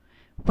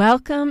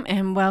Welcome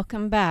and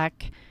welcome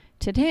back.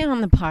 Today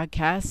on the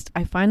podcast,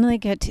 I finally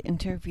get to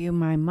interview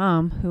my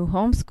mom, who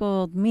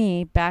homeschooled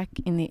me back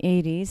in the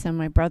 80s and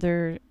my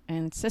brother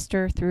and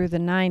sister through the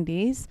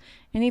 90s,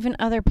 and even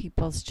other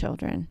people's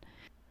children.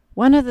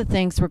 One of the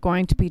things we're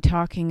going to be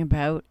talking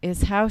about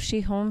is how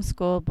she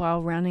homeschooled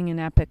while running an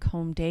Epic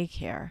home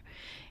daycare.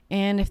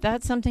 And if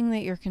that's something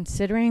that you're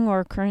considering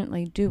or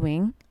currently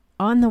doing,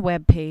 on the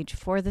webpage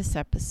for this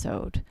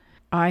episode,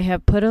 I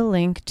have put a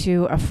link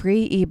to a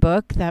free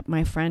ebook that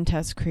my friend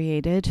has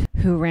created,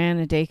 who ran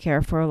a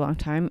daycare for a long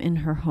time in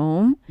her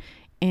home.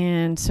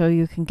 And so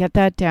you can get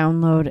that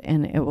download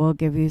and it will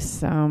give you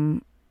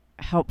some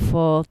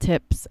helpful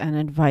tips and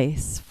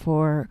advice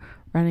for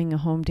running a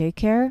home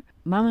daycare.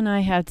 Mom and I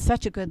had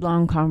such a good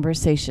long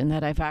conversation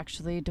that I've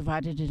actually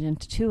divided it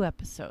into 2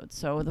 episodes.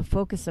 So the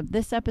focus of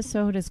this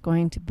episode is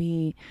going to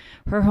be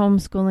her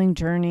homeschooling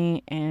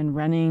journey and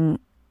running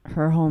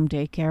her home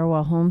daycare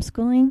while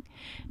homeschooling.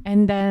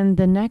 And then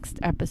the next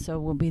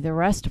episode will be the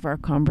rest of our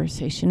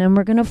conversation. And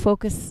we're going to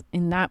focus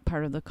in that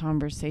part of the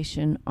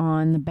conversation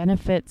on the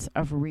benefits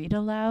of read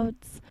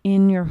alouds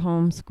in your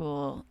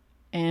homeschool.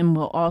 And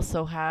we'll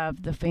also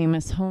have the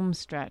famous home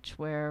stretch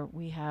where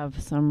we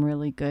have some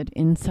really good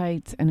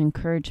insights and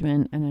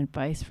encouragement and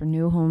advice for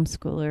new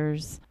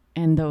homeschoolers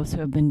and those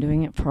who have been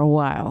doing it for a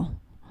while.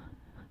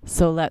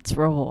 So let's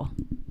roll.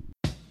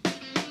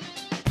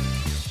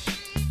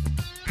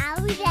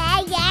 Are we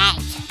there yet?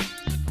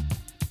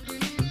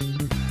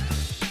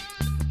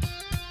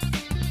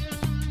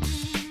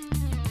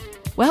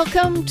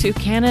 Welcome to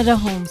Canada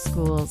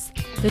Homeschools,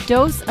 the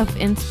dose of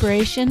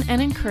inspiration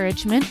and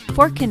encouragement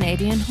for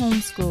Canadian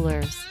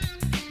homeschoolers.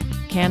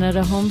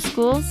 Canada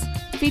Homeschools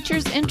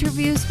features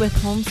interviews with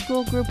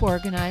homeschool group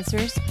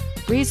organizers,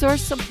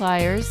 resource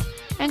suppliers,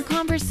 and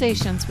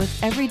conversations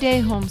with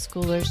everyday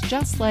homeschoolers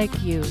just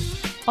like you,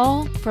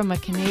 all from a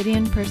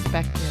Canadian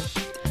perspective.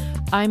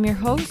 I'm your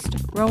host,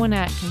 Rowan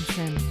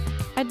Atkinson.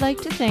 I'd like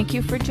to thank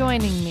you for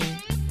joining me.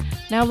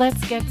 Now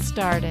let's get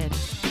started.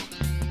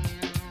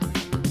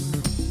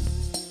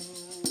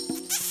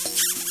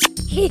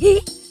 In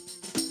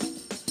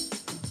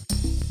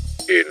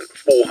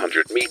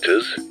 400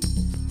 meters,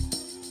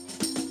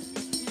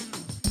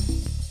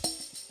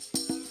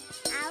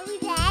 Are we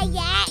there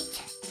yet?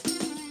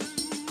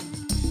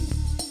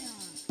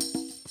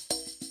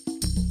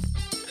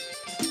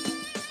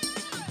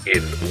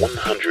 in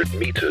 100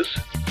 meters,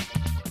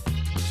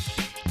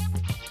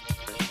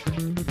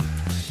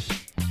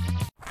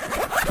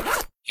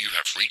 you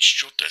have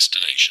reached your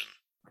destination.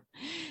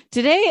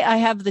 Today, I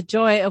have the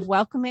joy of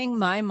welcoming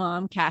my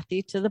mom,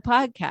 Kathy, to the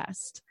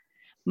podcast.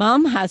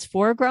 Mom has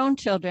 4 grown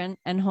children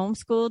and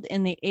homeschooled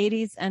in the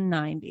 80s and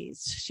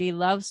 90s. She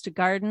loves to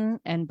garden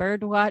and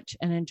birdwatch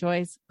and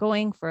enjoys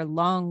going for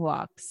long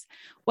walks.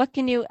 What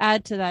can you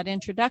add to that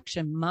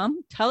introduction,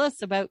 Mom? Tell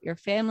us about your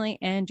family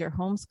and your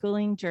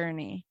homeschooling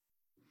journey.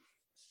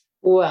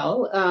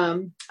 Well,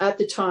 at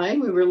the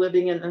time, we were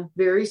living in a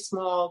very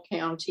small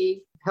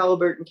county,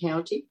 Haliburton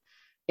County.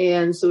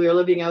 And so we were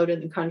living out in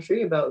the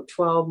country about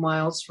 12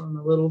 miles from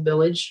a little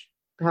village,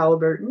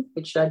 Haliburton,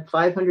 which had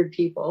 500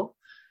 people.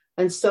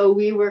 And so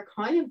we were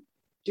kind of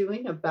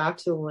doing a back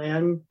to the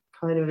land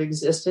kind of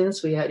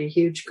existence. We had a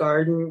huge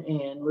garden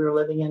and we were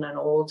living in an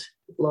old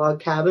log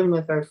cabin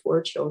with our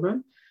 4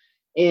 children.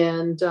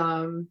 And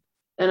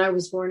I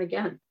was born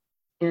again,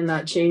 and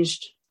that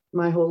changed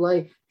my whole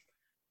life.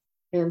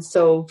 And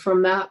so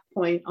from that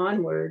point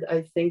onward,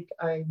 I think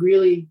I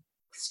really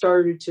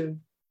started to,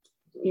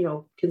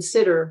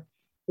 consider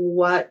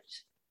what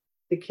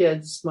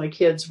my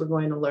kids were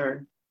going to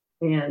learn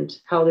and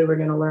how they were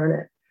going to learn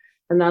it.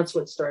 And that's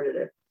what started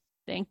it.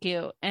 Thank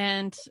you.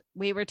 And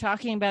we were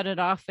talking about it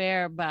off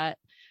air, but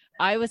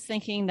I was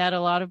thinking that a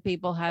lot of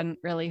people hadn't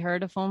really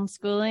heard of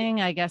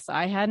homeschooling. I guess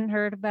I hadn't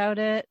heard about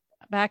it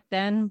back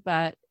then,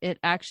 but it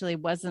actually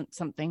wasn't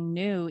something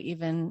new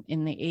even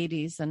in the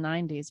 80s and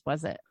 90s,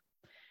 was it?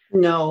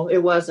 No,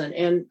 it wasn't.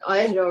 And I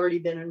had already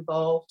been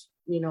involved,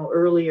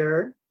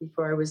 earlier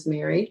before I was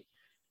married,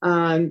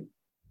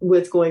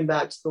 with going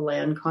back to the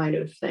land kind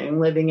of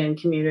thing, living in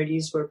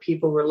communities where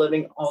people were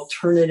living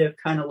alternative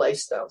kind of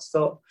lifestyles.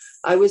 So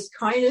I was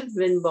kind of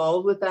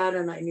involved with that.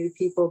 And I knew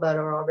people that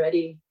are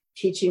already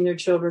teaching their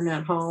children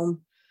at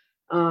home.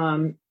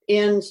 And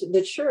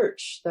the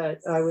church that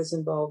I was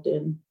involved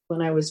in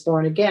when I was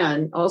born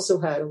again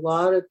also had a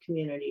lot of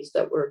communities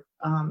that were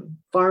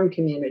farm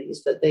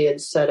communities that they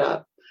had set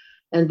up.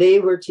 And they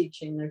were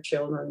teaching their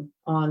children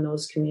on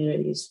those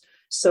communities.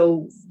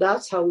 So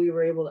that's how we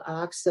were able to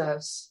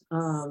access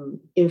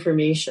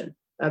information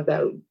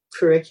about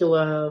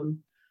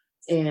curriculum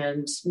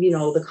and,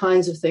 the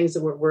kinds of things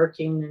that were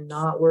working and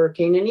not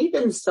working, and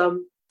even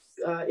some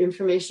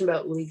information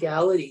about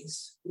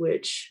legalities,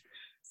 which,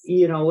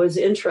 was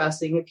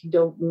interesting if you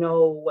don't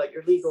know what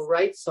your legal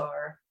rights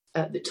are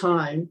at the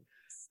time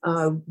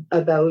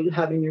about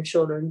having your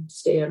children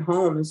stay at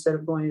home instead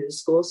of going to the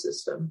school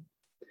system.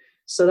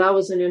 So that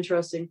was an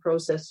interesting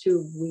process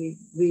too.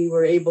 We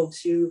were able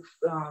to,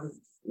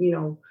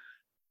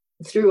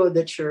 through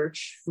the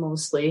church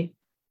mostly,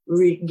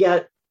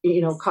 get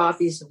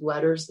copies of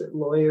letters that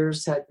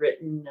lawyers had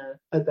written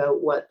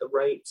about what the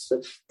rights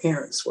of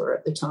parents were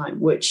at the time,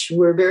 which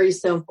were very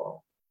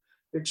simple.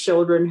 Their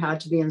children had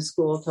to be in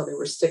school until they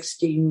were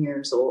 16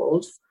 years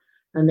old,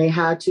 and they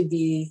had to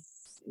be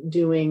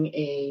doing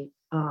a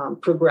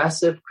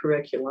progressive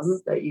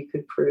curriculum that you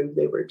could prove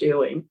they were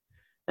doing.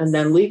 And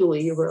then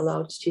legally, you were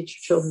allowed to teach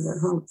your children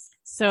at home.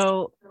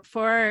 So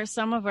for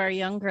some of our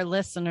younger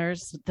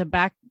listeners, the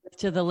Back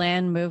to the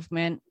Land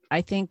movement,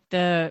 I think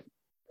the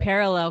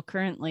parallel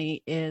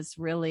currently is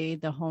really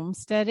the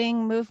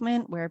homesteading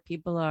movement, where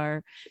people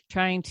are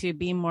trying to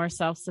be more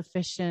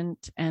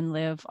self-sufficient and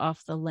live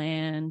off the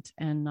land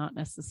and not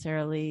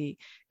necessarily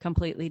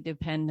completely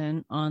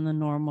dependent on the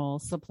normal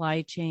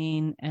supply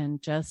chain,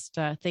 and just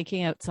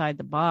thinking outside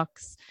the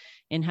box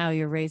in how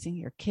you're raising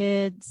your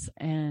kids.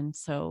 And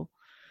so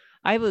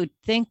I would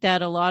think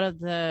that a lot of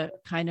the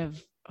kind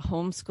of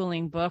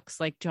homeschooling books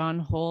like John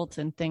Holt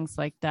and things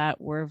like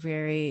that were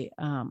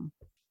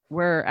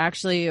were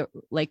actually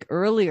like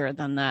earlier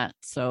than that.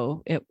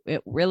 So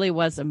it really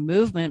was a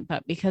movement,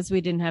 but because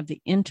we didn't have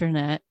the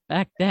internet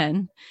back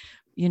then,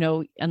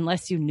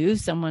 unless you knew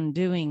someone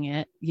doing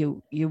it,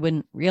 you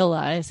wouldn't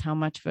realize how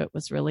much of it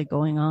was really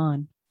going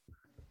on.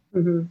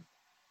 Mm-hmm.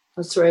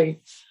 That's right.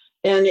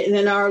 And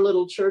in our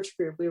little church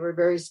group, we were a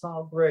very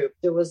small group.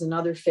 There was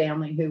another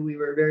family who we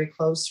were very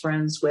close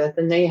friends with,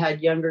 and they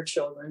had younger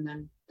children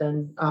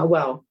than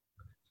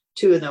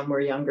two of them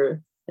were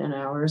younger than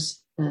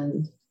ours,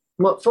 and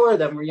four of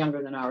them were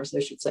younger than ours, I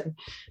should say.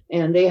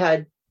 And they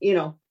had,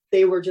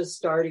 they were just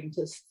starting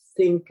to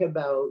think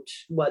about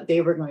what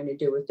they were going to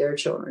do with their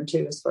children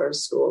too, as far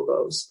as school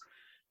goes.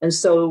 And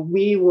so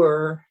we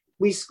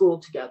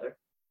schooled together.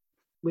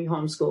 We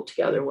homeschooled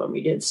together when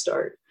we did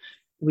start.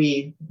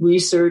 We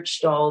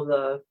researched all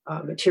the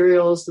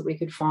materials that we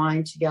could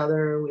find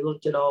together. We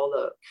looked at all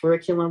the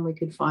curriculum we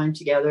could find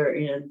together,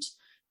 and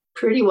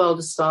pretty well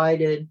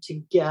decided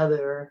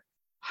together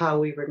how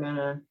we were going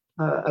to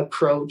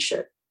approach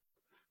it.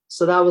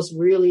 So that was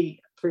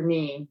really, for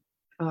me,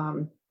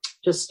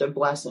 just a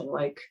blessing.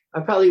 Like, I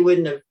probably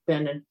wouldn't have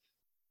been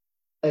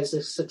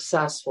as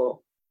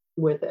successful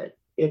with it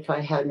if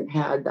I hadn't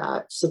had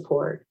that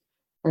support.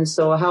 And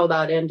so how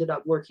that ended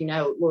up working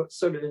out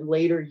sort of in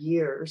later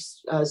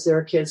years, as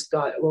their kids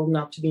got old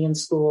enough to be in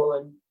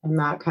school and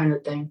that kind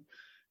of thing,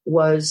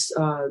 was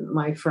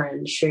my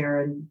friend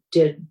Sharon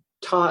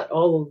taught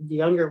all of the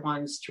younger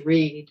ones to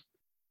read,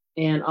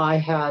 and I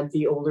had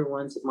the older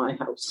ones at my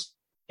house.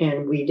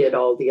 And we did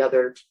all the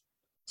other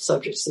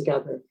subjects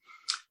together.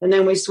 And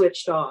then we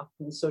switched off.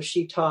 And so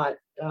she taught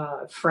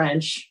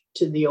French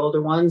to the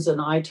older ones, and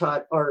I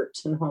taught art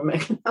and home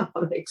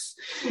economics.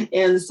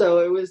 And so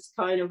it was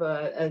kind of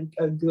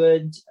a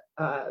good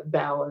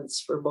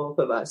balance for both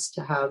of us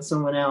to have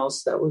someone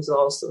else that was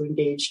also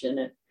engaged in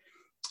it.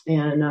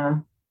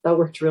 And that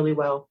worked really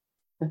well.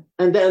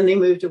 And then they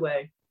moved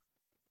away.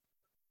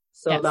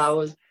 So yes.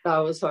 that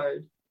was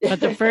hard.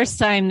 But the first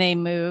time they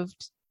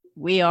moved,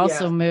 we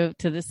also moved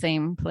to the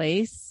same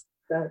place.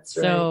 That's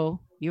right.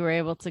 So you were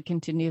able to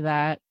continue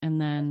that.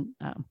 And then,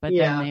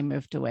 then they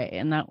moved away,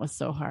 and that was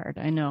so hard.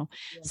 I know.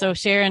 Yeah. So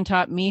Sharon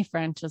taught me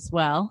French as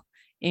well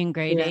in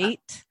grade 8,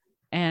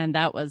 and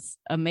that was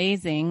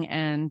amazing.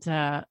 And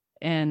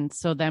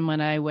so then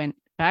when I went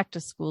back to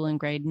school in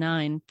grade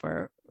 9,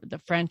 for the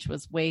French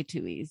was way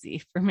too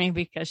easy for me,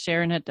 because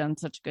Sharon had done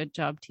such a good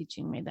job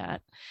teaching me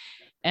that.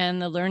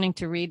 And the learning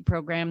to read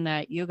program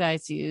that you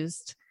guys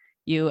used,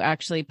 you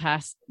actually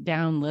passed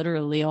down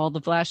literally all the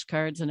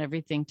flashcards and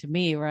everything to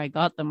me, where I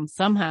got them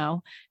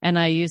somehow. And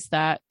I used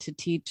that to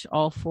teach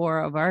all 4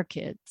 of our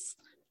kids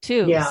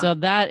too. Yeah. So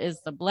that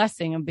is the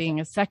blessing of being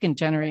a second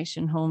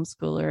generation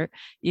homeschooler.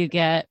 You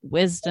get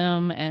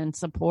wisdom and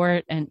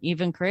support and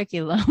even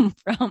curriculum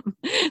from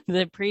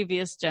the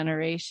previous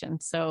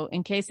generation. So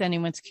in case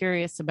anyone's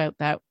curious about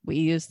that, we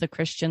use the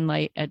Christian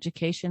Light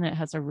Education. It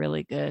has a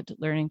really good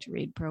learning to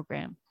read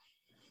program.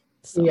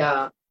 So.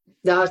 Yeah.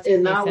 That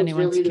was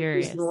really the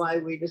reason why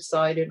we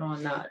decided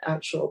on that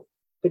actual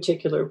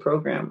particular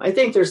program. I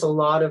think there's a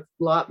lot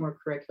more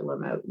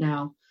curriculum out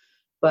now,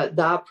 but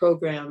that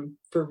program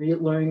for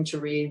learning to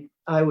read,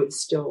 I would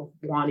still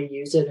want to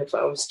use it if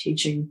I was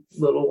teaching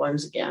little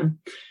ones again,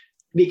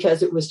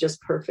 because it was just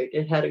perfect.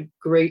 It had a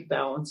great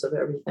balance of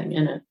everything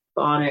in it,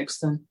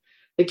 phonics, and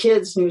the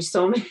kids knew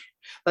so many.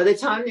 By the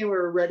time they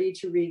were ready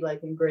to read,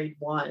 like in grade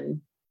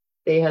 1,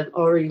 they had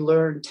already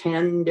learned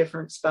 10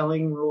 different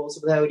spelling rules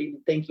without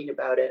even thinking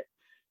about it.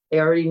 They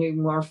already knew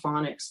more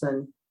phonics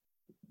than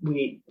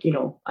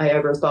I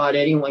ever thought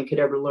anyone could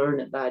ever learn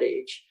at that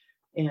age.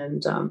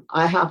 And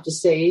I have to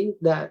say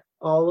that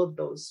all of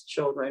those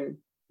children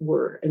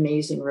were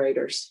amazing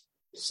writers.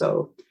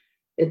 So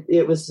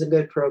it was a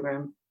good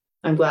program.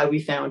 I'm glad we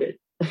found it.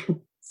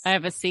 I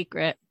have a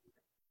secret.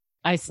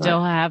 I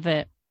still have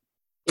it.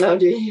 Oh,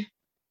 do you?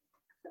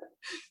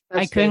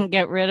 I couldn't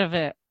get rid of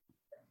it.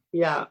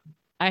 Yeah.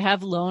 I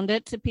have loaned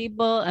it to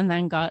people and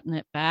then gotten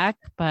it back,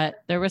 but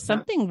there was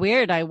something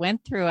weird I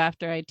went through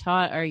after I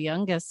taught our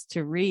youngest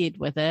to read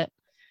with it.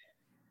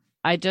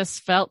 I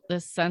just felt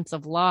this sense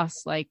of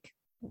loss, like,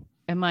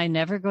 am I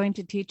never going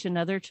to teach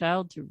another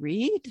child to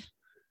read?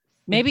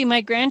 Maybe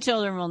my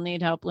grandchildren will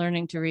need help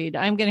learning to read.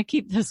 I'm going to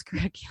keep this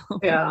curriculum.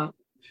 Yeah.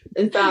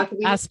 In fact,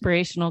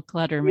 aspirational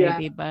clutter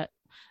maybe, but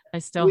I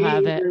still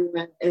have it.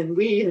 And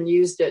we even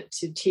used it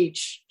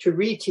to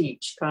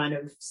reteach kind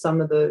of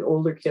some of the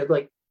older kids,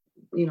 like,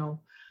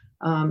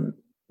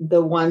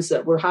 the ones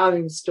that were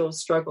having still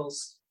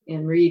struggles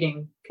in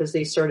reading because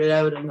they started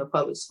out in the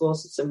public school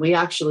system. We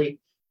actually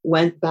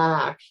went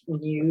back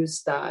and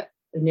used that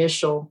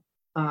initial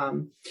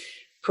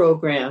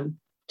program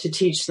to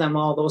teach them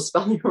all those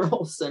spelling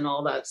rules and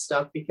all that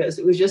stuff, because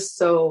it was just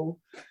so,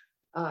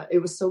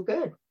 it was so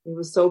good. It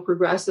was so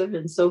progressive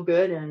and so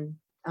good. And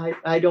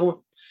I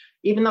don't,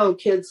 even though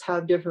kids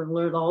have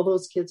all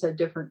those kids had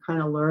different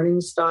kind of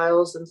learning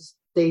styles, and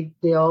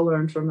they all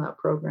learned from that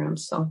program.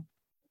 So,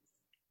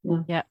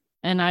 yeah.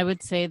 And I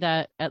would say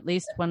that at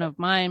least one of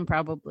mine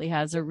probably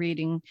has a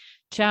reading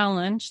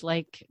challenge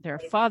like their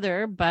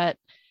father, but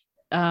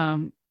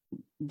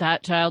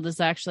that child is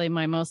actually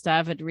my most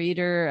avid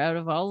reader out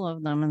of all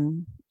of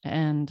them.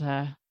 And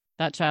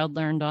that child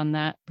learned on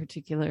that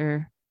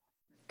particular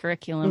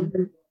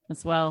curriculum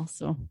as well.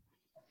 So,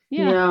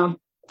 yeah.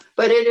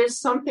 But it is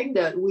something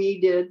that we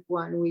did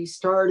when we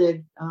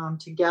started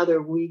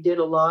together. We did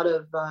a lot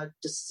of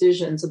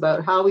decisions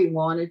about how we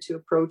wanted to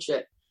approach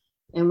it.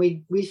 And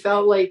we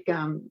felt like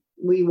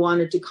we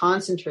wanted to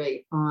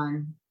concentrate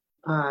on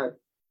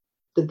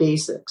the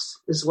basics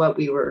is what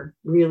we were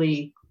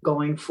really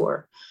going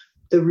for.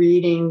 The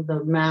reading,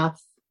 the math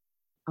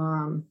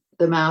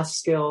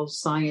skills,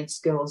 science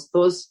skills,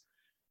 those,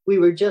 we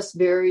were just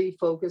very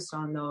focused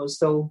on those.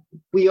 So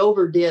we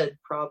overdid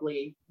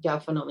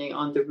definitely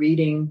on the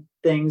reading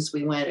things.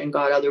 We went and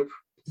got other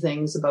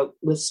things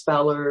with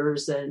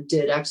spellers and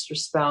did extra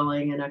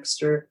spelling and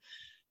extra,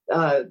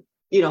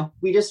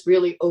 we just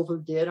really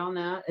overdid on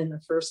that in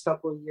the first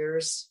couple of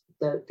years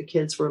that the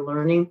kids were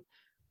learning,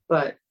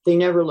 but they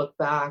never looked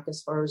back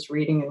as far as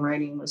reading and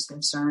writing was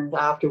concerned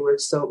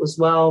afterwards. So it was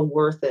well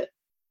worth it,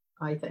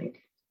 I think.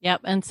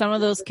 Yep. And some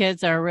of those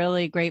kids are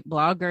really great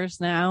bloggers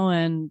now,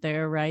 and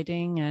they're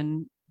writing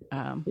and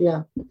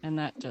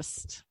that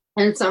just.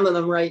 And some of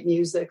them write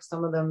music.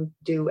 Some of them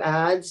do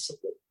ads.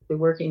 They're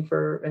working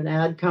for an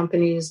ad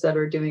companies that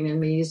are doing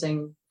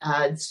amazing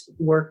ad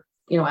work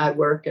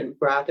and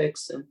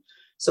graphics. And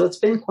so it's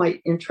been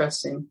quite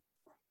interesting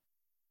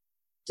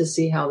to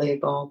see how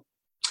they've all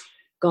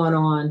gone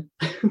on.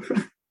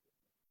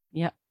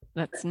 Yep.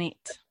 That's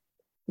neat.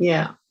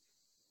 Yeah.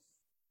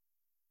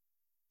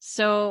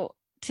 So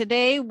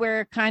today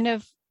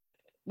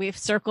we've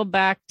circled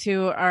back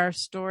to our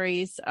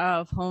stories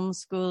of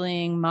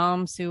homeschooling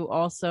moms who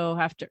also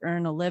have to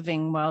earn a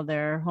living while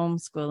they're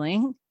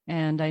homeschooling.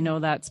 And I know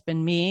that's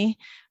been me.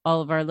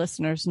 All of our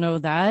listeners know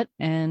that.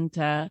 And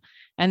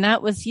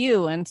that was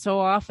you. And so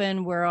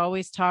often we're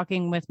always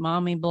talking with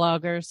mommy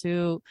bloggers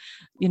who,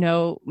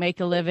 make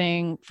a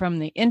living from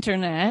the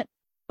internet,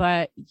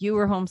 but you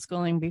were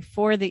homeschooling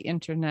before the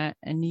internet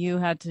and you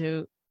had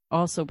to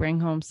also bring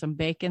home some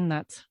bacon.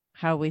 That's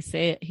how we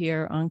say it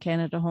here on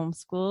Canada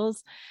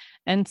Homeschools.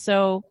 And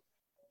so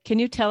can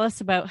you tell us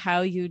about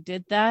how you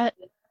did that?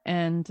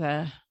 And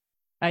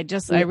I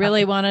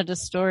really wanted a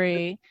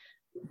story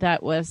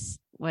that was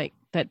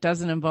that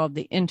doesn't involve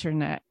the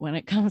internet when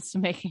it comes to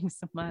making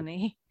some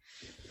money.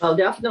 Well,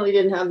 definitely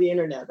didn't have the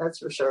internet. That's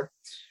for sure.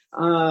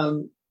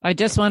 I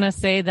just want to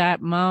say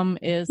that mom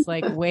is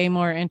way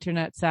more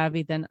internet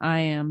savvy than I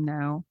am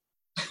now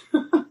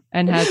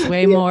and has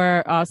way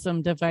more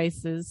awesome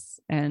devices.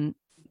 And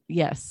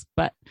yes,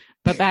 but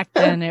back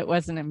then it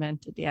wasn't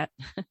invented yet.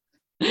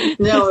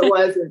 No, it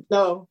wasn't.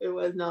 No, it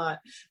was not.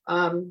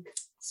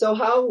 So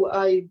how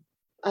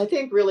I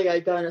think really I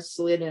kind of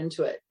slid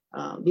into it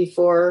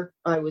before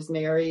I was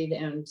married,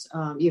 and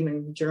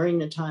even during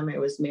the time I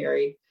was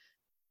married,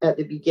 at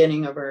the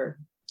beginning of our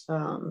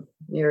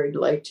married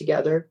life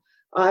together,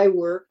 I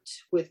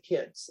worked with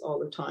kids all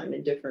the time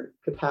in different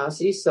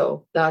capacities.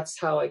 So that's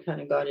how I kind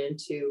of got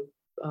into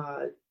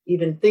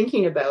even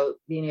thinking about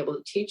being able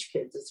to teach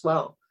kids as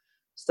well.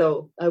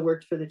 So I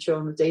worked for the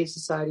Children's Aid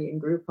Society in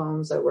group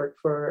homes. I worked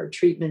for a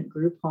treatment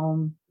group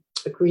home,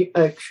 a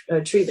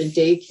treatment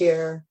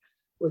daycare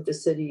with the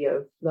city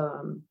of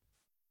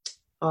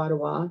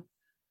Ottawa.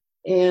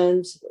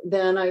 And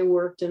then I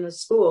worked in a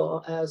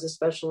school as a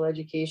special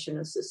education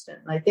assistant.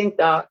 And I think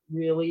that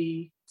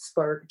really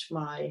sparked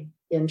my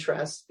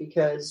interest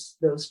because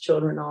those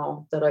children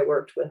all that I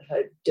worked with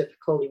had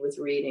difficulty with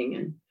reading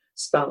and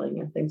spelling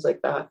and things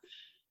like that.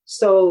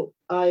 So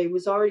I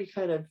was already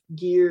kind of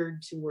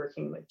geared to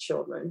working with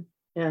children.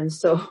 And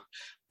so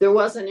there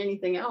wasn't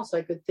anything else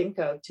I could think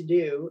of to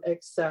do,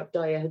 except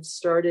I had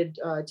started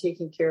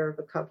taking care of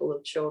a couple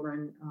of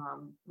children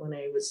when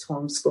I was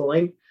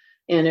homeschooling,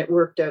 and it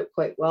worked out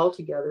quite well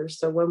together.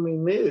 So when we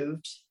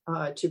moved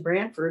to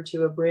Brantford,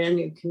 to a brand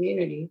new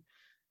community,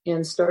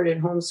 and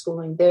started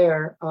homeschooling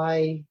there,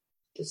 I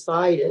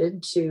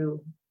decided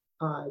to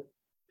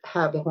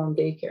have a home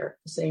daycare at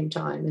the same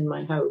time in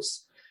my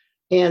house.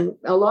 And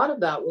a lot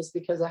of that was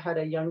because I had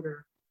a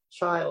younger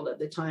child at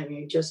the time.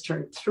 He just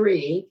turned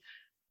 3.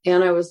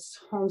 And I was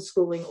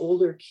homeschooling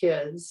older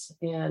kids,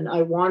 and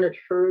I wanted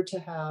her to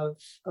have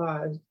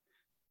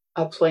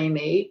a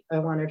playmate. I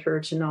wanted her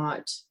to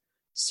not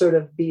sort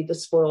of be the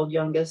spoiled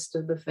youngest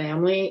of the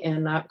family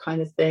and that kind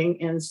of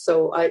thing. And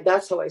so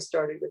that's how I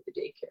started with the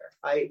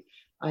daycare.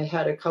 I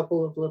had a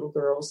couple of little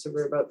girls who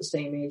were about the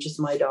same age as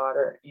my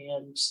daughter,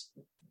 and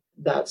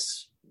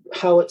that's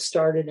how it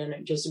started, and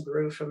it just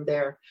grew from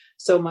there.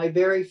 So my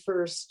very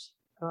first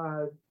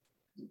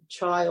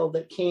child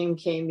that came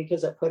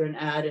because I put an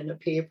ad in the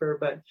paper,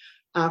 but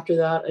after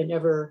that,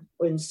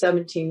 in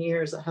 17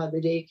 years I had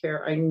the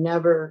daycare, I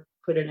never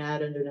put an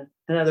ad in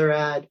another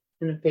ad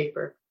in the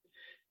paper.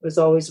 It was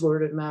always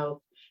word of mouth.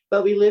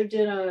 But we lived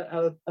in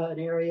an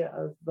area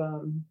of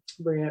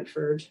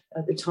Brantford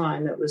at the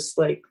time that was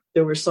like,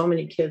 there were so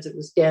many kids, it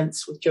was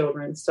dense with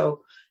children.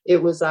 So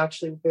it was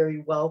actually a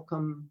very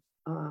welcome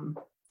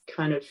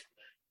kind of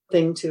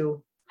thing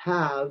to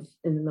have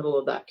in the middle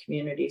of that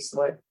community.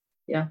 So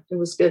it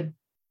was good.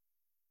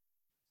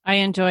 I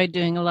enjoyed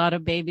doing a lot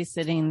of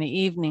babysitting in the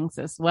evenings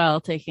as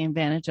well, taking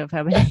advantage of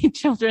how many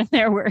children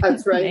there were in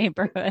the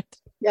neighborhood.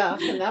 Yeah,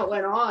 and that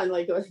went on,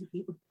 like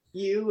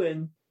you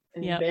and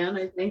Ben,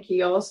 I think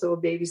he also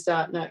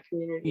babysat in that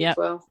community as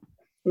well.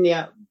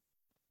 Yeah.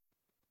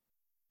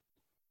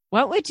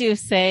 What would you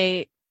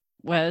say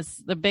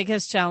was the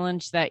biggest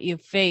challenge that you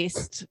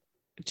faced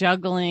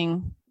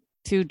juggling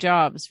two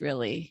jobs,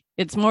 really?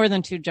 It's more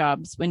than two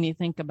jobs when you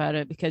think about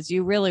it, because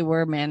you really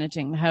were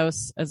managing the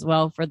house as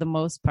well for the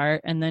most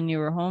part. And then you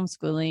were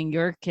homeschooling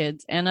your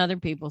kids and other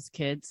people's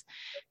kids.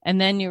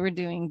 And then you were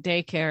doing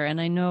daycare. And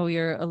I know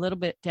you're a little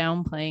bit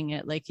downplaying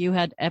it. Like, you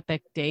had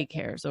epic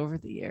daycares over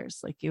the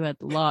years. Like, you had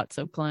lots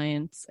of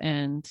clients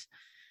and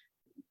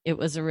it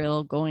was a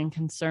real going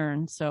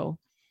concern. So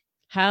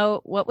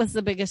what was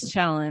the biggest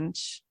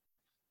challenge?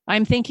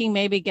 I'm thinking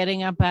maybe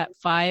getting up at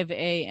 5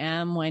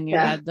 a.m. when you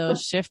had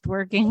those shift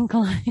working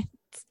clients.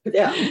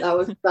 Yeah, that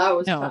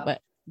was no, tough.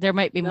 But there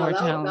might be more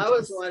challenges. That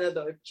was one of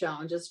the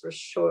challenges for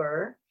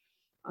sure.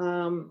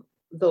 The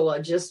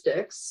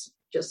logistics,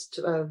 just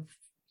of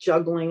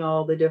juggling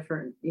all the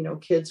different,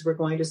 kids were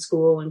going to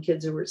school and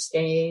kids who were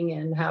staying,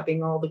 and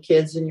having all the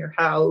kids in your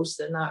house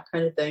and that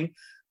kind of thing.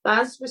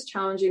 That was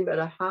challenging, but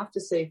I have to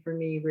say for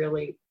me,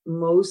 really,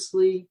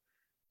 mostly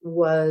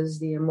was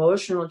the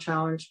emotional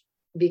challenge,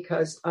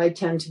 because I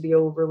tend to be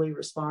overly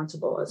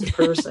responsible as a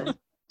person.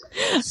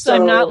 So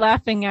I'm not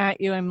laughing at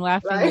you. I'm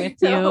laughing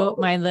with you. No.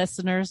 My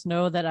listeners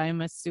know that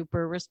I'm a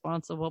super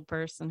responsible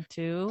person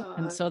too.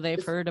 And so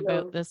they've heard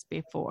about this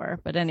before.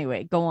 But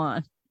anyway, go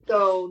on.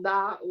 So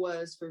that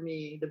was for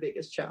me the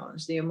biggest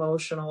challenge, the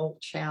emotional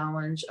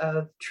challenge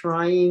of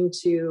trying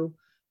to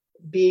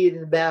be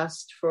the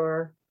best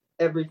for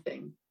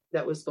everything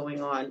that was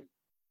going on,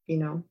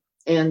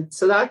 And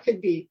so that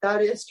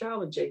is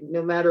challenging,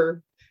 no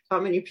matter how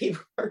many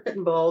people are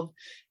involved.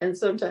 And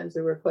sometimes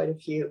there were quite a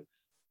few.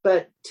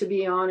 But to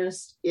be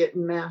honest, it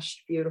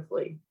meshed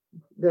beautifully.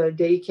 The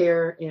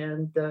daycare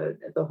and the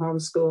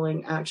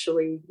homeschooling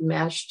actually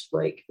meshed,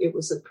 like it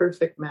was a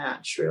perfect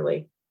match, really.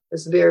 It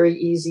was very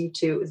easy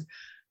to,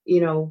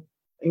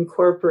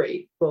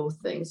 incorporate both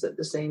things at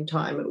the same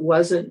time. It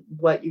wasn't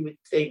what you would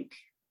think.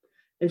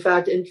 In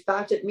fact,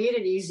 it made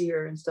it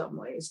easier in some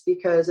ways,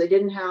 because I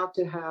didn't have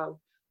to have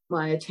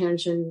my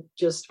attention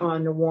just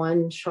on the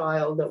one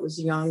child that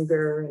was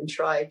younger and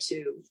try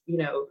to,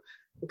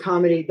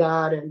 accommodate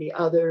that and the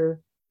other.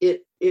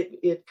 It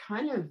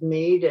kind of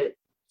made it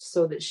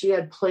so that she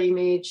had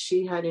playmates,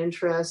 she had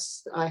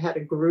interests. I had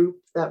a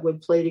group that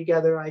would play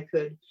together. I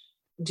could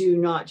do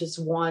not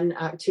just one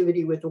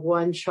activity with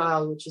one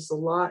child, which is a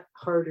lot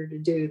harder to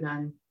do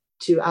than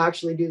to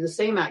actually do the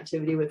same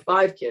activity with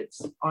 5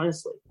 kids,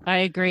 honestly. I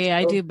agree.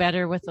 I do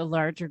better with a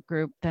larger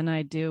group than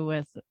I do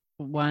with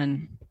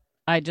one.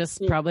 I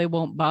just probably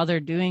won't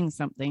bother doing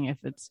something if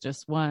it's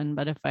just one.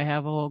 But if I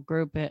have a whole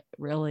group, it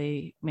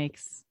really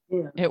makes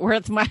it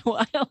worth my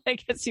while, I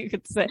guess you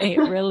could say. It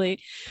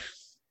really,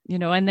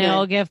 and they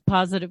all give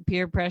positive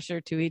peer pressure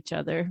to each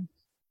other.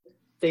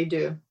 They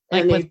do.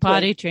 Like with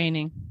potty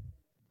training.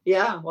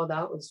 Yeah, well,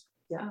 that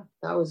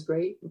was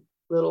great.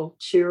 Little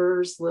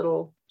cheerers,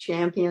 little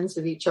champions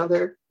of each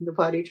other, the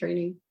potty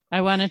training.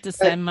 I wanted to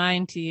send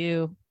mine to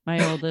you,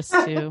 my oldest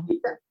too.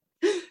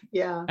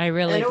 Yeah. I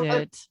really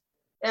did.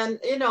 And,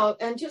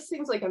 and just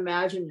things like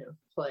imaginative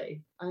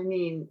play. I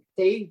mean,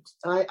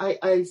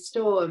 I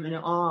still am in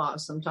awe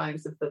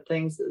sometimes of the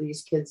things that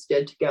these kids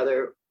did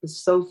together.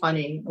 It's so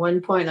funny.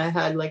 One point I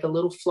had like a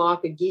little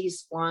flock of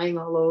geese flying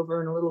all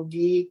over in a little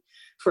V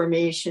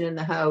formation in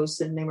the house,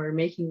 and they were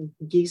making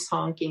geese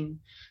honking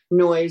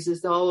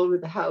noises all over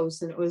the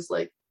house. And it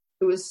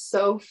was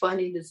so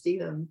funny to see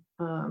them.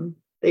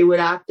 They would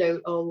act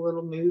out all the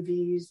little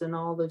movies and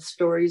all the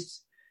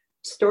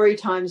story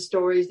time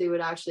stories. They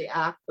would actually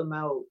act them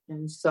out.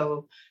 And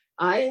so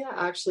I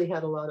actually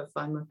had a lot of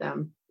fun with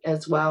them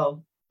as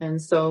well.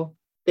 And so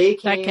they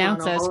came. That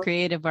counts as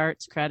creative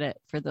arts credit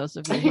for those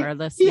of you who are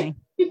listening.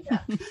 Yeah,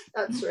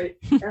 that's right.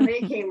 And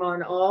they came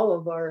on all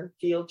of our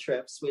field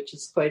trips, which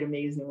is quite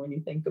amazing when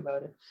you think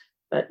about it.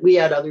 But we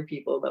had other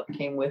people that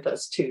came with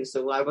us too,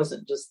 so I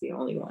wasn't just the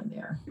only one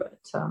there. But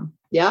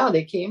yeah,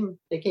 they came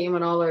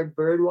on all our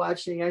bird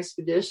watching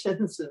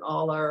expeditions and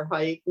all our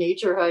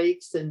nature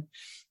hikes and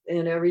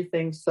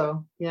everything.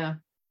 So yeah,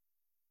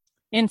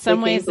 in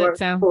some ways it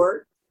sounds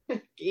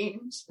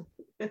games.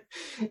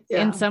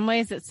 Yeah. In some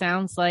ways it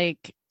sounds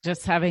like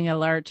just having a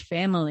large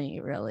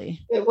family.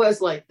 Really, it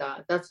was like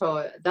that. That's how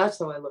I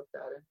looked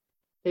at it.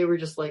 They were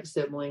just like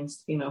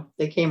siblings,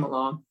 they came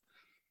along.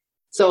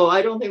 So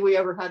I don't think we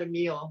ever had a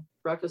meal,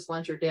 breakfast,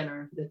 lunch, or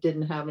dinner that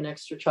didn't have an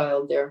extra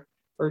child there,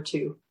 or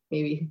two,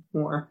 maybe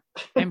more.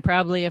 And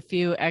probably a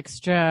few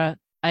extra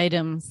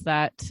items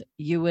that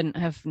you wouldn't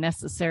have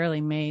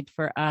necessarily made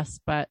for us,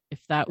 but if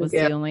that was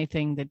the only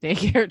thing the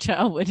daycare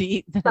child would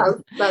eat, then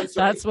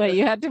that's what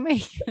you had to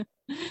make.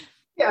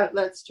 Yeah,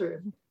 that's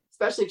true.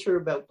 Especially true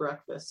about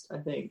breakfast, I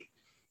think.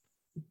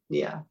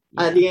 Yeah.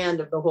 At the end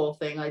of the whole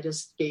thing, I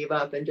just gave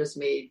up and just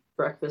made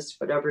breakfast,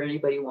 whatever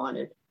anybody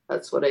wanted.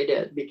 That's what I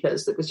did,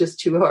 because it was just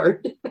too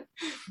hard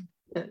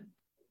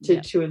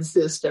to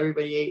insist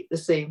everybody ate the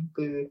same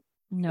food.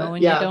 No,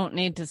 and you don't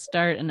need to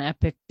start an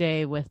epic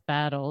day with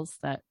battles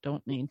that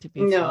don't need to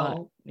be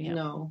fought.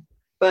 No.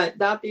 But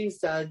that being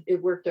said,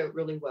 it worked out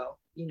really well.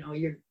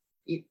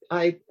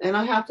 I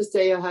have to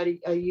say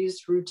I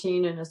used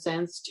routine in a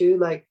sense too.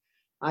 Like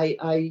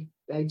I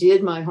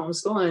did my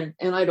homeschool,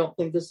 and I don't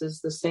think this is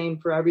the same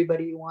for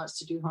everybody who wants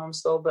to do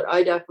homeschool, but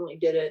I definitely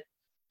did it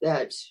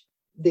that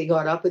they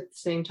got up at the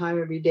same time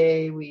every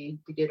day. We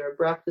did our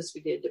breakfast,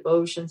 we did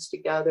devotions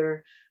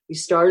together. We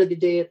started the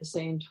day at the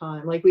same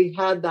time. Like we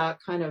had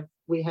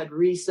we had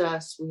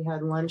recess, we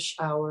had lunch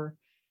hour,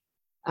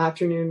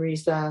 afternoon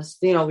recess.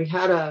 We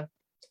had a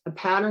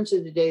pattern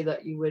to the day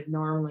that you would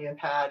normally have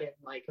had in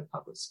like a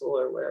public school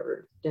or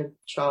wherever the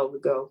child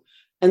would go.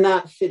 And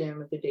that fit in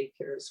with the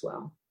daycare as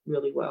well,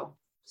 really well.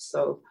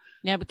 So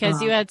yeah,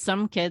 because you had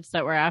some kids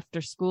that were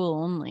after school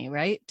only,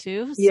 right?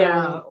 Too.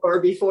 So, or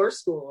before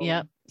school.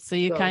 Yep. So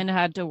you kind of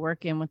had to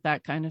work in with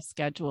that kind of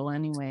schedule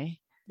anyway.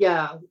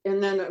 Yeah.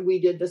 And then we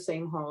did the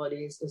same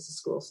holidays as the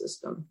school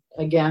system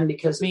again,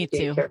 because of the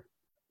daycare. Too.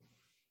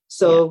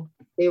 So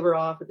they were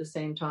off at the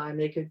same time.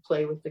 They could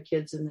play with the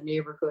kids in the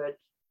neighborhood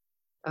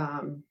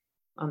on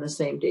the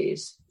same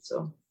days.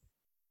 So.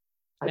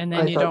 And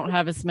then you don't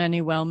have as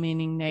many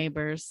well-meaning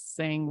neighbors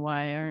saying,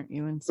 "Why aren't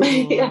you in school?"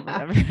 Yeah.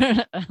 Or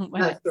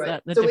whatever. That's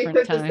right. So we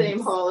took the same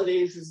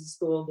holidays as the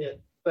school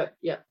did. But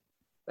yeah,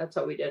 that's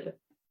how we did it.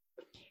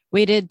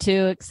 We did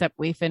too, except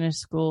we finished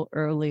school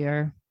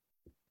earlier.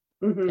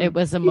 Mm-hmm. It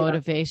was a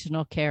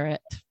motivational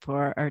carrot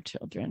for our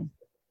children.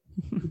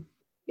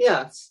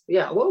 Yes.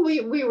 Yeah. Well,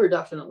 we were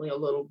definitely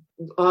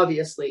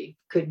obviously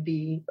could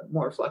be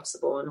more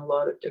flexible in a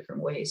lot of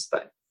different ways,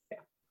 but yeah.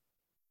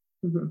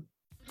 Mm-hmm.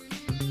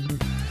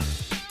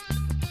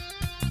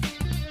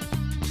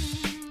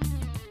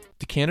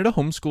 The Canada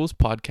Homeschools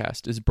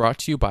podcast is brought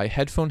to you by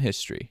Headphone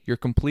History, your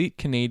complete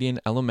Canadian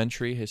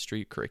elementary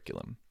history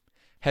curriculum.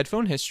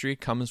 Headphone History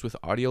comes with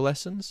audio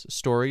lessons,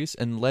 stories,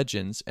 and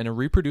legends, and a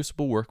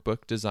reproducible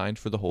workbook designed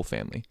for the whole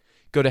family.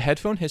 Go to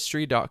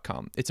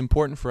headphonehistory.com. It's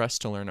important for us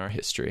to learn our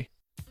history.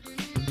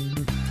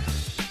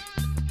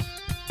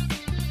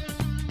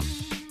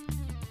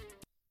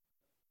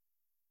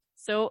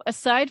 So,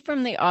 aside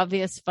from the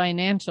obvious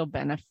financial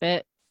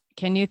benefit,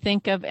 can you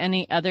think of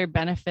any other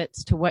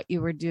benefits to what you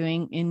were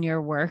doing in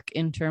your work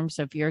in terms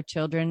of your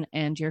children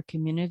and your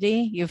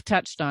community? You've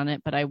touched on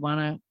it, but I want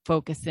to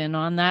focus in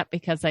on that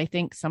because I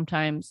think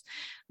sometimes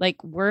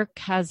like work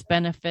has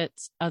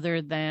benefits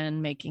other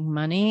than making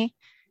money,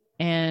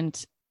 and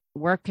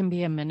work can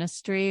be a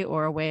ministry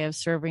or a way of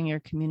serving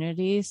your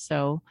community.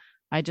 So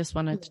I just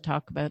wanted to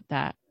talk about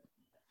that.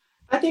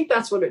 I think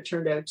that's what it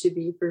turned out to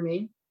be for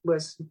me,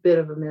 was a bit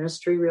of a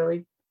ministry,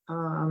 really.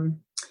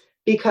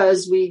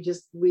 Because we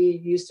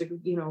used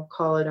to,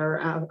 call it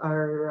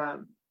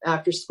our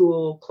after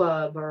school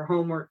club, our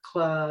homework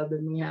club,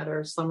 and we had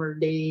our summer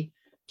day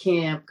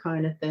camp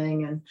kind of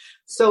thing. And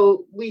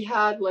so we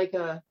had like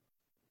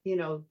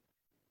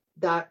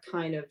that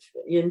kind of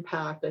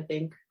impact, I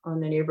think, on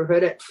the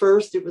neighborhood. At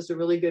first, it was a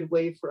really good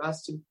way for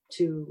us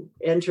to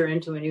enter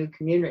into a new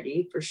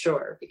community, for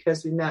sure,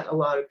 because we met a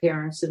lot of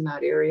parents in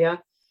that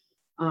area.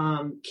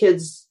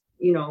 Kids,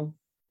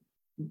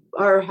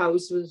 our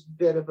house was a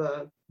bit of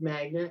a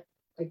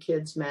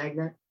kid's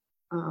magnet.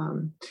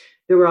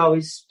 There were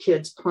always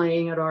kids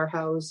playing at our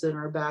house in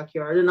our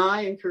backyard, and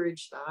I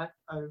encouraged that.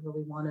 I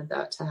really wanted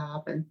that to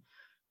happen.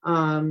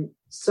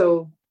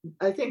 So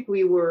I think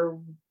we were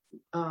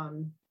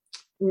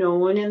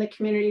known in the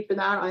community for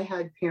that. I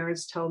had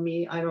parents tell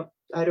me,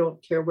 I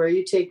don't care where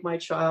you take my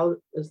child,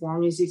 as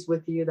long as he's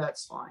with you,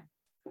 that's fine.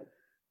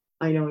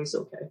 I know he's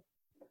okay.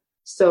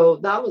 So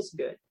that was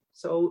good.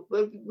 So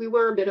we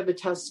were a bit of a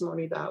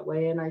testimony that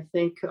way. And I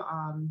think,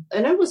 and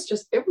it was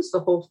the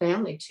whole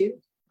family too.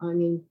 I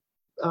mean,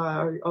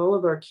 all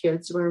of our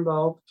kids were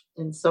involved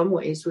in some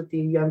ways with the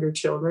younger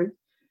children.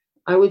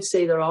 I would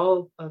say that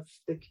all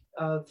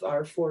of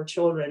our 4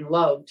 children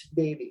loved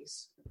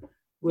babies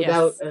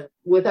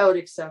without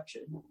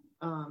exception.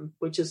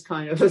 which is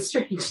kind of a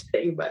strange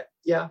thing, but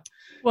yeah.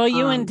 Well,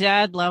 you and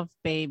Dad love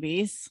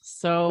babies,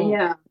 so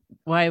Yeah.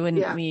 why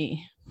wouldn't Yeah.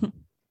 we?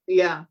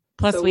 Yeah.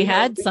 Plus, So we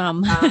had had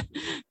some.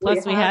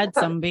 Plus, we had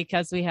some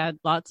because we had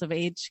lots of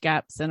age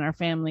gaps in our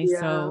family,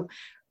 so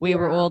we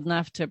were old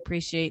enough to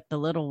appreciate the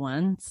little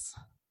ones.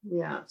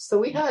 Yeah.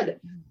 So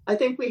I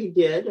think we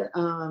did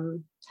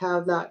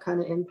have that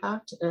kind of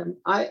impact. And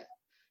I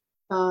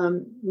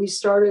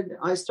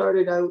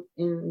started out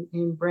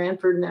in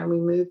Brantford, and then we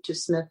moved to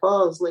Smith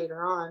Falls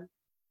later on,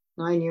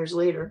 9 years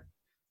later.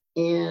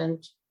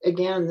 And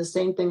again, the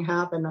same thing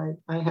happened.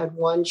 I had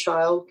one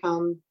child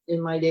come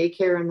in my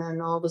daycare, and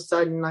then all of a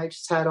sudden I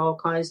just had all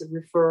kinds of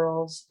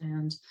referrals,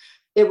 and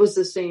it was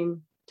the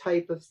same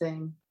type of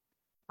thing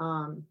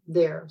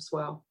there as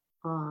well.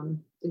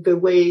 A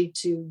good way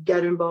to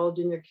get involved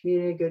in your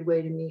community, a good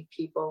way to meet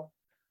people.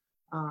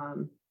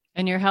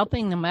 And you're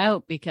helping them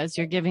out because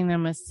you're giving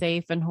them a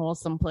safe and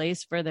wholesome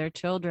place for their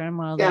children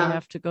while they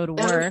have to go to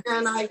work.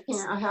 And I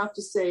have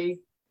to say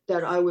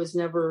that I was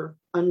never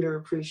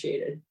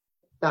underappreciated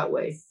that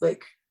way.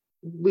 Like,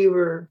 we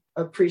were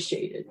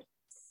appreciated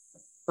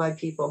by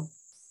people.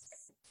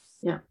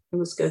 Yeah, it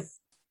was good.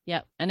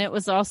 Yep. And it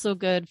was also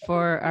good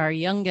for our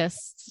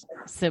youngest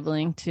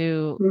sibling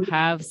to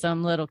have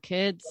some little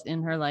kids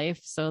in her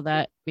life, so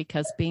that,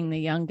 because being the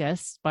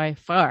youngest, by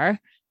far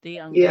the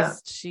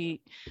youngest,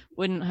 she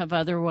wouldn't have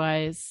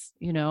otherwise,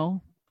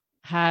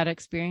 had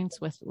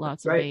experience with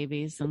lots of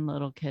babies and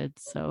little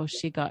kids. So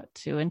she got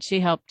to, and she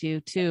helped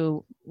you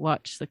to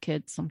watch the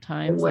kids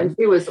sometimes. And when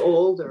she was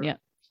older,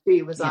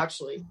 she was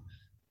actually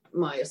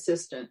my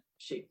assistant.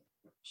 She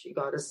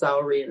got a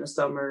salary in the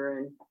summer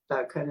and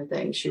that kind of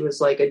thing. She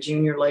was like a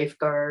junior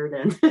lifeguard,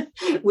 and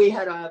we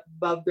had a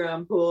above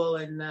ground pool,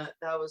 and that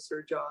was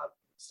her job.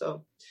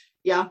 So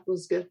yeah, it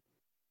was good.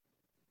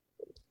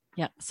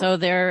 Yeah. So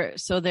there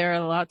are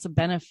lots of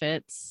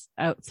benefits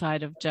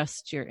outside of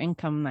just your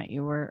income that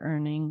you were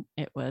earning.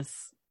 It was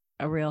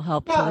a real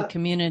help to the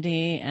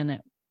community, and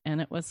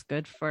it was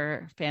good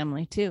for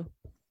family too.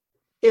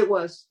 It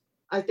was.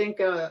 I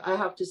think I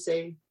have to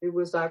say it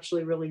was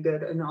actually really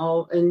good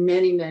in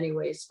many, many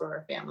ways for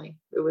our family.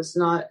 It was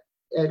not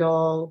at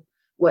all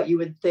what you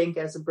would think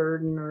as a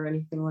burden or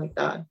anything like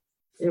that.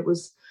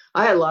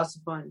 I had lots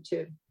of fun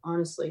too.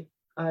 Honestly,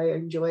 I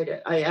enjoyed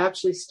it. I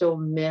actually still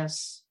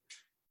miss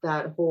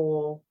that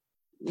whole,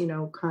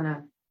 kind of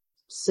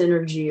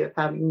synergy of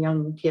having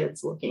young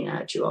kids looking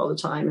at you all the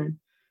time and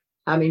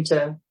having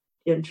to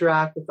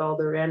interact with all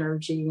their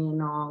energy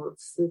and all.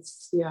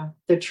 It's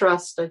the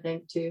trust, I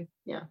think, too.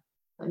 Yeah.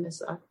 I miss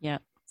that. Yeah.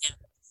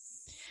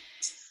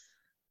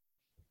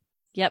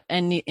 Yep.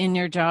 And in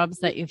your jobs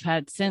that you've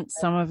had since,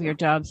 some of your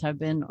jobs have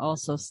been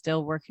also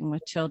still working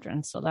with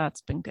children. So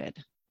that's been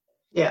good.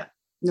 Yeah.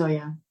 No,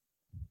 yeah.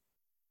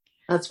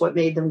 That's what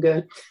made them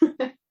good.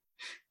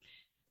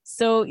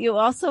 So you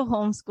also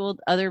homeschooled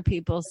other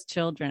people's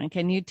children.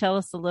 Can you tell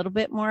us a little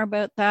bit more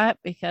about that?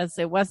 Because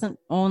it wasn't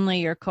only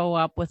your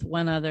co-op with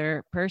one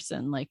other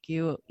person, like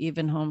you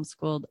even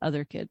homeschooled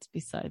other kids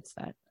besides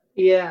that.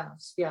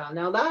 Yes. Yeah.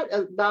 Now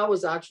that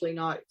was actually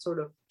not sort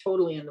of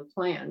totally in the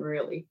plan,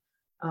 really.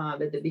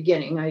 At the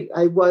beginning,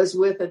 I was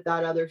with that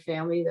other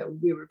family that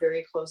we were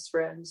very close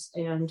friends,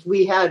 and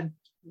we had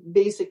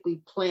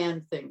basically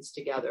planned things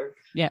together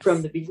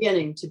from the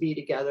beginning to be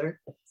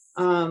together.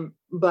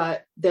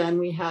 But then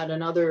we had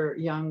another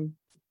young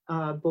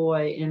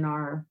boy in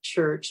our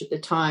church at the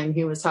time.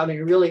 He was having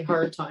a really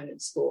hard time in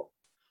school,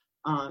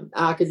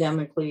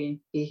 academically,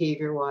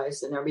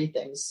 behavior-wise, and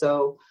everything.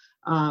 So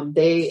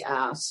they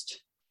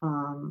asked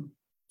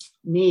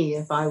me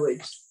if I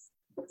would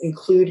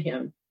include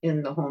him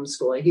in the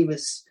homeschooling. He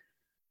was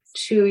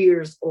 2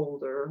 years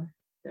older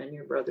than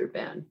your brother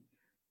Ben.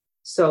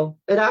 So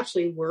it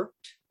actually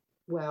worked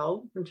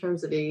well in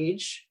terms of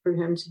age for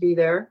him to be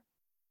there.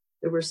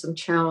 There were some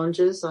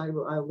challenges. I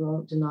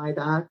won't deny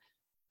that.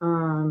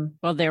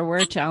 Well, there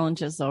were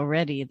challenges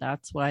already.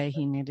 That's why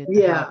he needed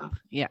the help.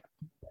 Yeah.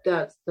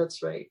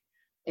 That's right.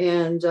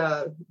 And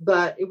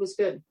but it was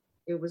good.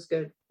 It was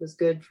good. It was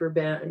good for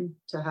Ben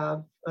to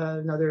have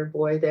another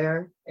boy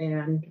there.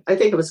 And I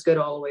think it was good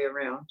all the way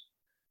around.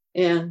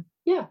 And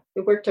yeah,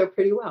 it worked out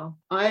pretty well.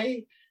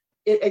 I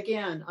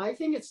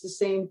think it's the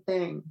same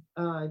thing.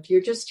 If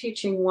you're just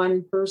teaching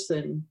one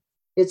person,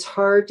 it's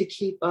hard to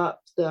keep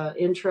up the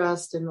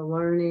interest and the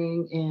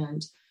learning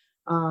and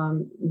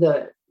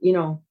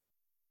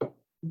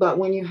but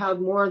when you have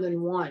more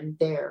than one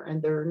there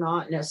and they're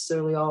not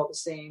necessarily all the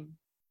same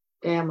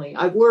family,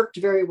 it worked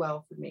very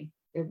well for me.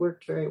 It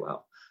worked very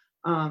well.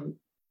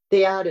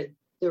 They added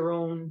their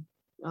own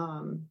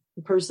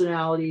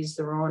personalities,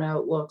 their own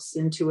outlooks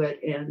into it.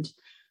 And,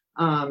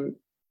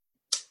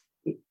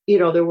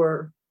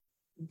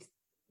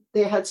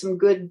 they had some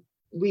good,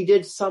 we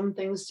did some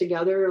things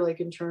together,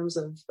 like in terms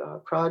of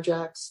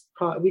projects.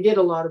 We did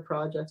a lot of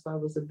projects. I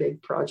was a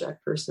big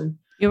project person.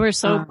 You were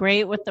so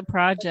great with the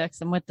projects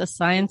and with the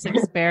science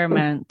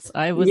experiments.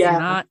 I was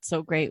not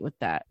so great with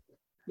that.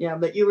 Yeah,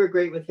 but you were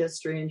great with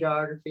history and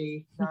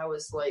geography. I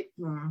was like,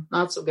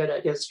 not so good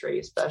at history,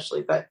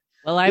 especially. But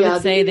Well, I Yeah,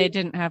 would say they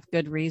didn't have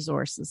good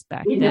resources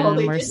back You then, know, and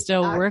they we're didn't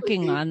still actually.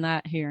 working on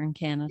that here in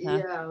Canada.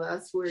 Yeah,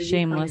 that's where you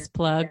Shameless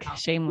plug. Yeah.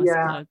 Shameless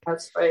Yeah, plug.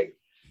 that's right.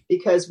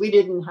 Because we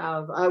didn't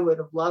have, I would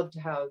have loved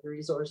to have the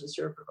resources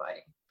you're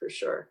providing for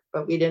sure,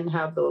 but we didn't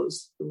have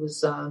those. It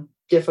was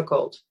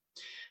difficult.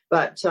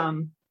 But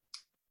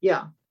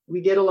yeah,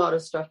 we did a lot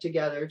of stuff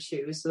together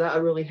too. So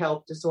that really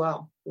helped as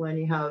well. When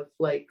you have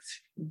like,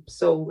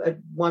 so at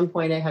one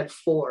point I had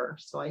 4.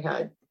 So I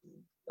had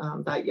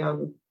that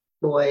young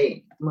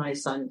boy, my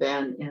son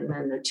Ben, and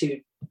then the 2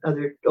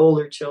 other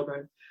older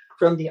children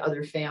from the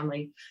other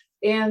family.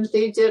 And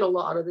they did a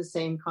lot of the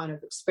same kind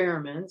of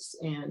experiments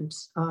and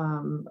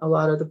a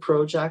lot of the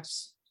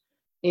projects.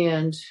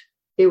 And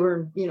they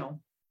were, you know,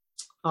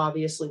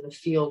 obviously the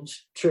field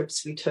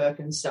trips we took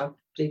and stuff,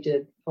 they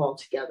did all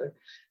together.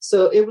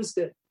 So it was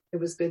good. It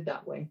was good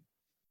that way.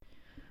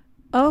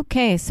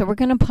 Okay, so we're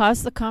going to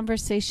pause the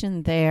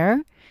conversation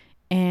there.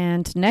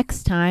 And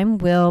next time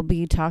we'll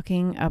be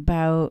talking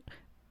about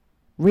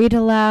read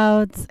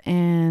alouds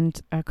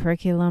and a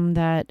curriculum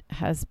that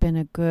has been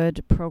a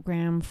good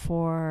program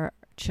for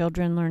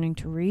children learning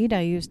to read.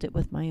 I used it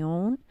with my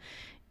own,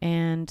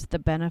 and the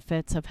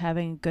benefits of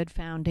having a good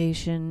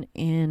foundation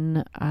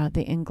in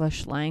the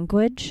English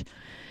language,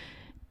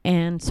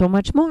 and so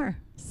much more.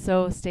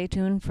 So stay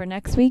tuned for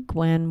next week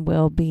when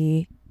we'll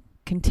be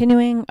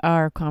continuing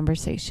our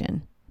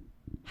conversation.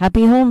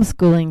 Happy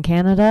homeschooling,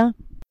 Canada!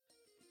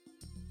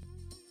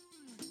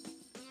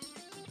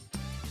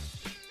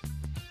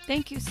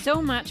 Thank you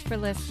so much for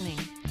listening.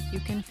 You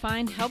can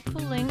find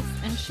helpful links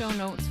and show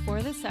notes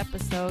for this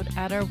episode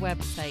at our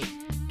website,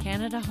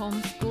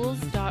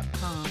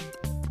 canadahomeschools.com.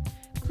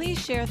 Please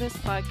share this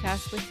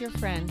podcast with your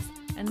friends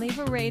and leave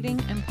a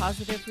rating and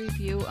positive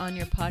review on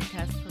your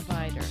podcast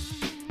provider.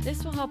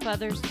 This will help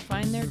others to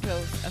find their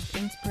dose of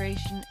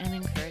inspiration and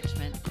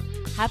encouragement.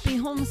 Happy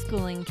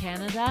homeschooling,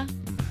 Canada!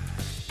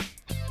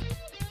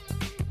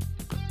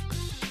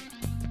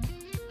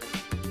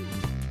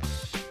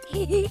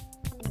 Hehe.